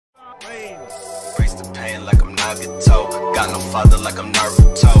the pain like I'm Nagato. Got no father like I'm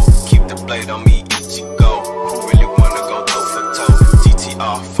Naruto. Keep the blade on me, Ichigo. Who really wanna go toe for toe?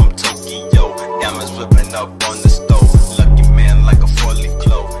 GTR from Tokyo. Diamonds whipping up on the stove. Lucky man like a 4-leaf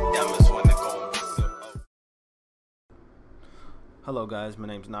clove. Diamonds wanna go with the Hello guys, my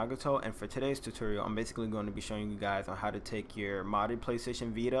name is Nagato, and for today's tutorial I'm basically going to be showing you guys on how to take your modded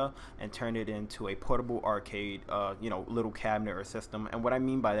PlayStation Vita and turn it into a portable arcade little cabinet or system. And what I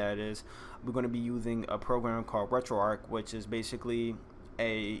mean by that is we're going to be using a program called RetroArch, which is basically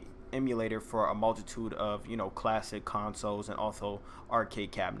a emulator for a multitude of classic consoles and also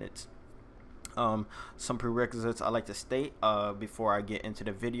arcade cabinets. Some prerequisites I like to state before I get into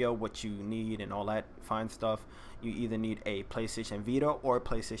the video, what you need and all that fine stuff. You either need a PlayStation Vita or a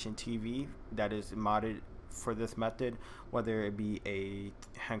PlayStation TV that is modded for this method, whether it be a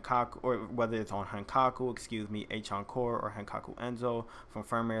Henkaku or whether it's on Henkaku, H-Encore or Henkaku Enso from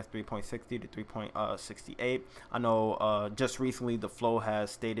firmware 3.60 to 3.68. I know just recently the Flow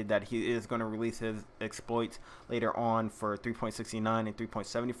has stated that he is going to release his exploits later on for 3.69 and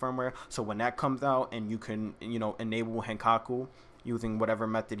 3.70 firmware. So when that comes out and you can enable Henkaku using whatever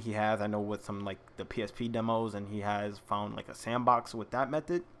method he has, I know with some like the PSP demos, and he has found like a sandbox with that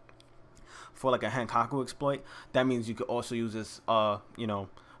method for like a Henkaku exploit. That means you could also use this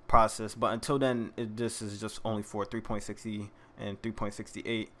process, but until then this is just only for 3.60 and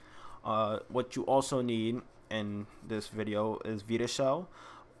 3.68. What you also need in this video is VitaShell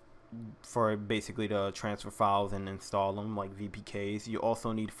for basically to transfer files and install them, like VPKs. You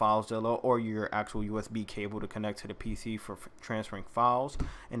also need FileZilla or your actual USB cable to connect to the PC for transferring files.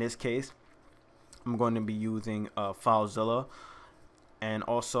 In this case I'm going to be using FileZilla. And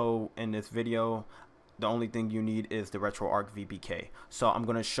also in this video, the only thing you need is the RetroArch VPK. So I'm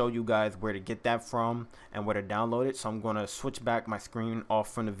going to show you guys where to get that from and where to download it. So I'm going to switch back my screen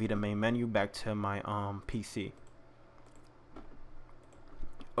off from the Vita main menu back to my PC.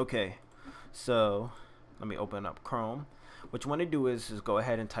 Okay, so let me open up Chrome. What you want to do is go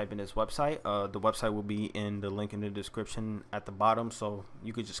ahead and type in this website. The website will be in the link in the description at the bottom, so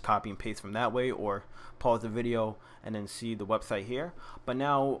you could just copy and paste from that way, or pause the video and then see the website here. But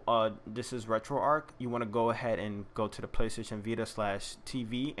now this is RetroArch. You want to go ahead and go to the PlayStation Vita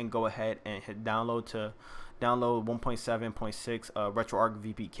 /TV and go ahead and hit download to download 1.7.6 RetroArch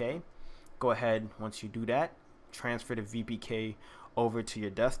VPK. Go ahead, once you do that, transfer the VPK over to your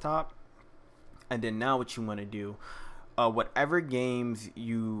desktop, and then now what you want to do, whatever games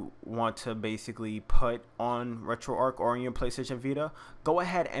you want to basically put on RetroArch or on your PlayStation Vita, go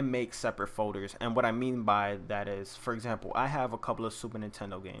ahead and make separate folders. And what I mean by that is, for example, I have a couple of Super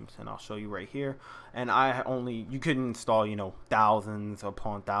Nintendo games, and I'll show you right here. And you could install thousands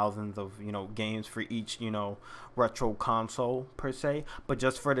upon thousands of games for each retro console per se. But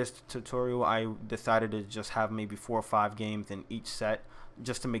just for this tutorial, I decided to just have maybe 4 or 5 games in each set,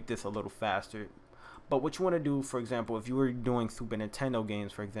 just to make this a little faster. But what you want to do, for example, if you were doing Super Nintendo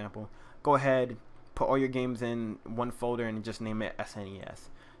games, for example, go ahead, put all your games in one folder and just name it SNES.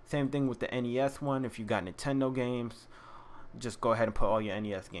 Same thing with the NES one. If you got Nintendo games, just go ahead and put all your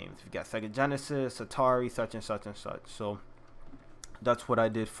NES games. If you got Sega Genesis, Atari, such and such and such. So that's what I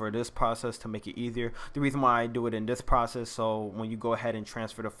did for this process to make it easier. The reason why I do it in this process, so when you go ahead and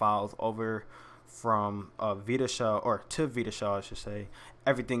transfer the files over from VitaShell, or to VitaShell I should say,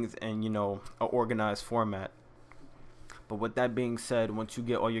 everything's in a organized format. But with that being said, once you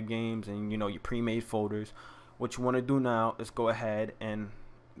get all your games and your pre-made folders, what you want to do now is go ahead and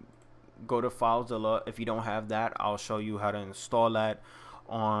go to FileZilla. If you don't have that, I'll show you how to install that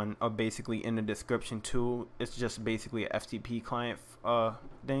on basically in the description too. It's just basically a FTP client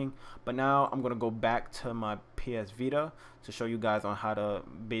thing. But now I'm gonna go back to my PS Vita to show you guys on how to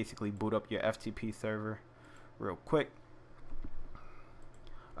basically boot up your FTP server real quick.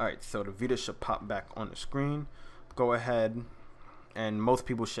 Alright, so the Vita should pop back on the screen. Go ahead, and most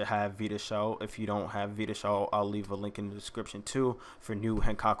people should have VitaShell. If you don't have VitaShell, I'll leave a link in the description too for new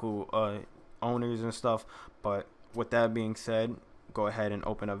Henkaku owners and stuff. But with that being said, go ahead and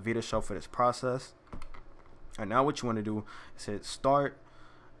open up VitaShell for this process. And now what you want to do is hit start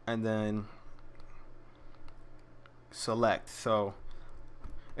and then select. So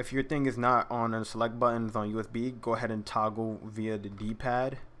if your thing is not on a select button, it's on USB, go ahead and toggle via the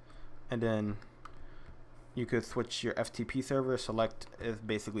D-pad, and then you could switch your FTP server. Select is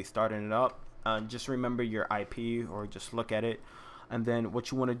basically starting it up. Just remember your IP, or just look at it. And then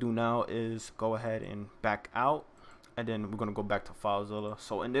what you want to do now is go ahead and back out, and then we're going to go back to FileZilla.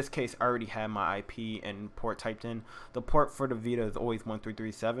 So in this case, I already had my IP and port typed in. The port for the Vita is always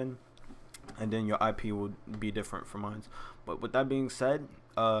 1337, and then your IP will be different from mine. But with that being said,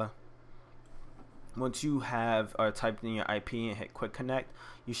 once you have typed in your IP and hit quick connect,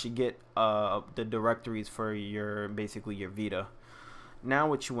 you should get the directories for your basically your Vita. Now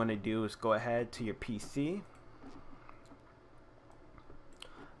what you want to do is go ahead to your PC,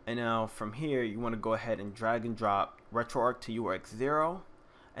 and now from here you want to go ahead and drag and drop RetroArch to UX0,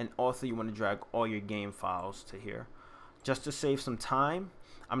 and also you want to drag all your game files to here. Just to save some time,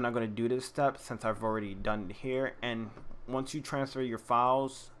 I'm not going to do this step since I've already done it here. And once you transfer your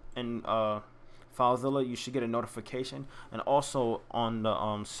files in FileZilla, you should get a notification, and also on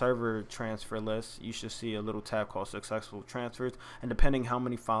the server transfer list you should see a little tab called successful transfers, and depending how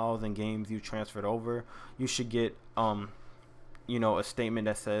many files and games you transferred over, you should get you know, a statement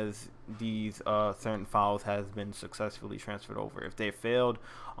that says these certain files has been successfully transferred over. If they failed,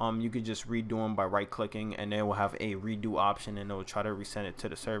 you could just redo them by right clicking, and they will have a redo option, and it will try to resend it to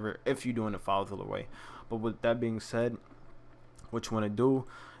the server if you're doing the FileZilla way. But with that being said, what you want to do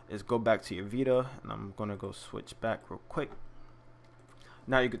is go back to your Vita, and I'm gonna go switch back real quick.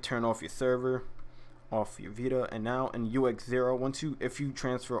 Now you could turn off your server, off your Vita, and now in UX0, if you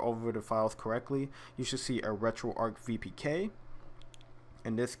transfer over the files correctly, you should see a RetroArch VPK.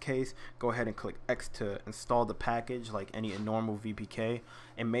 In this case, go ahead and click X to install the package like any normal VPK.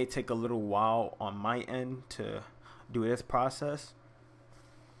 It may take a little while on my end to do this process,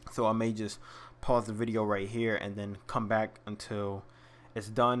 so I may just pause the video right here and then come back until it's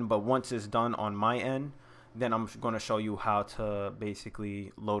done. But once it's done on my end, then I'm going to show you how to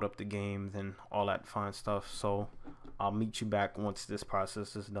basically load up the games and all that fun stuff. So I'll meet you back once this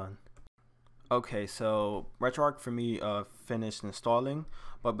process is done. Okay, so RetroArch for me finished installing,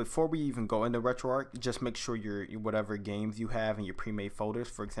 but before we even go into RetroArch, just make sure your whatever games you have in your pre-made folders.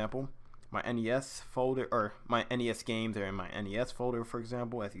 For example, my NES folder, or my NES games are in my NES folder, for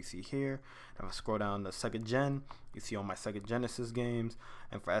example, as you see here. If I scroll down to Sega Gen, you see all my Sega Genesis games,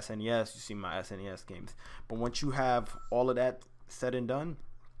 and for SNES, you see my SNES games. But once you have all of that said and done,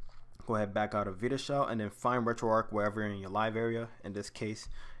 go ahead back out of VitaShell and then find RetroArch wherever in your live area. In this case,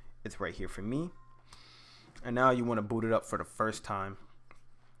 it's right here for me. And now you want to boot it up for the first time.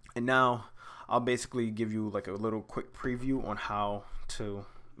 And now I'll basically give you like a little quick preview on how to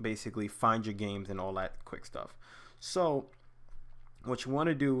basically find your games and all that quick stuff. So what you want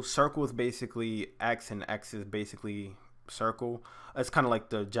to do, circle is basically X, and X is basically circle. It's kind of like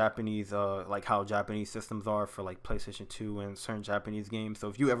the Japanese like how Japanese systems are for like PlayStation 2 and certain Japanese games. So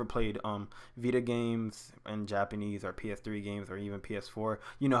if you ever played Vita games in Japanese, or PS3 games, or even PS4,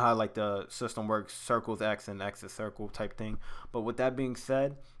 you know how like the system works, circles X and X is circle type thing. But with that being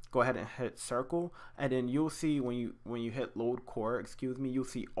said, go ahead and hit circle, and then you'll see when you hit load core, you'll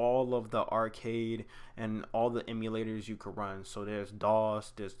see all of the arcade and all the emulators you could run. So there's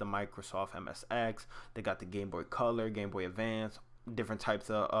DOS, there's the Microsoft MSX, they got the Game Boy Color, Game Boy Advance, different types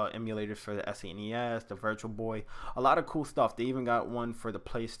of emulators for the SNES, the Virtual Boy, a lot of cool stuff. They even got one for the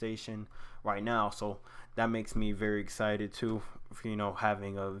PlayStation right now, so that makes me very excited too, for, you know,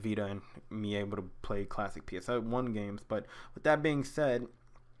 having a Vita and me able to play classic PS1 games. But with that being said,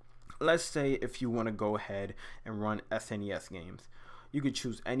 let's say if you want to go ahead and run SNES games, you could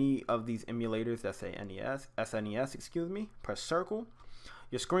choose any of these emulators that say SNES, press circle.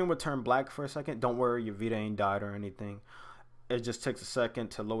 Your screen will turn black for a second. Don't worry, your Vita ain't died or anything. It just takes a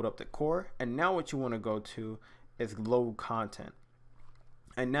second to load up the core. And now what you want to go to is load content.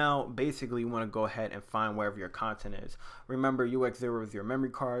 And now basically you want to go ahead and find wherever your content is. Remember, UX0 is your memory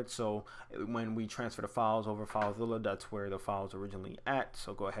card, so when we transfer the files over FileZilla, that's where the files originally at.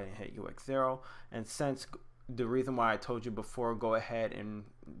 So go ahead and hit UX0. And since the reason why I told you before, go ahead and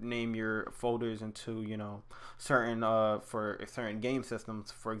name your folders into, you know, certain for certain game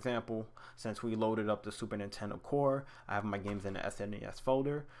systems. For example, since we loaded up the Super Nintendo core, I have my games in the SNES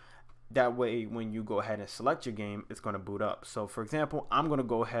folder. That way, when you go ahead and select your game, it's going to boot up. So for example, I'm going to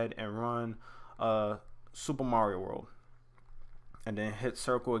go ahead and run Super Mario World, and then hit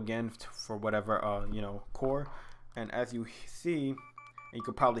circle again for whatever you know, core. And as you see, and you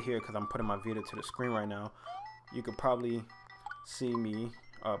could probably hear because I'm putting my Vita to the screen right now, you could probably see me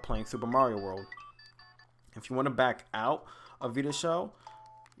playing Super Mario World. If you want to back out of VitaShell,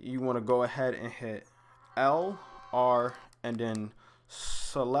 you want to go ahead and hit L, R, and then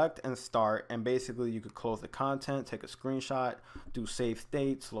select and start, and basically you could close the content, take a screenshot, do save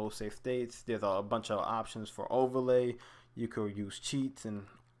states, slow save states. There's a bunch of options for overlay. You could use cheats and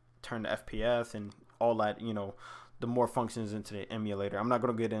turn the FPS and all that, you know, the more functions into the emulator. I'm not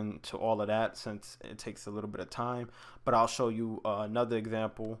going to get into all of that since it takes a little bit of time, but I'll show you another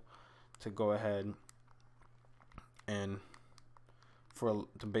example to go ahead and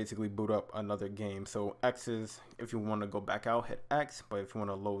to basically boot up another game. So X is if you want to go back out, hit X. But if you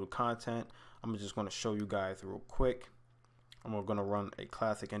want to load content, I'm just going to show you guys real quick. I'm going to run a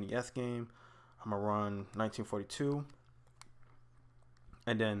classic NES game. I'm going to run 1942,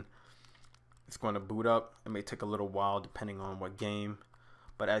 and then it's going to boot up. It may take a little while depending on what game,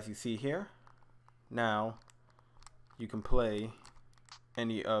 but as you see here, now you can play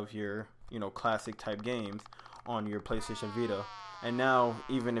any of your classic type games on your PlayStation Vita. And now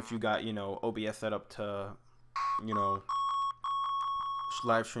even if you got OBS set up to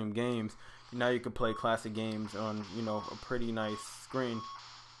live stream games, now you can play classic games on a pretty nice screen.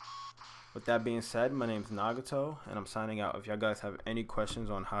 With that being said, my name's Nagato, and I'm signing out. If y'all guys have any questions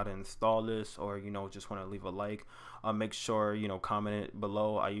on how to install this, or just want to leave a like, make sure comment it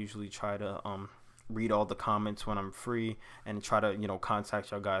below. I usually try to read all the comments when I'm free, and try to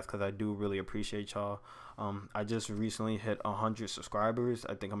contact y'all guys, because I do really appreciate y'all. I just recently hit 100 subscribers.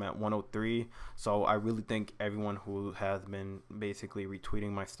 I think I'm at 103, so I really thank everyone who has been basically retweeting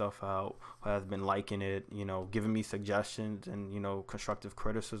my stuff out, who has been liking it, giving me suggestions and constructive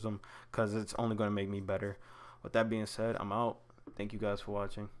criticism, because it's only going to make me better. With that being said, I'm out. Thank you guys for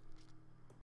watching.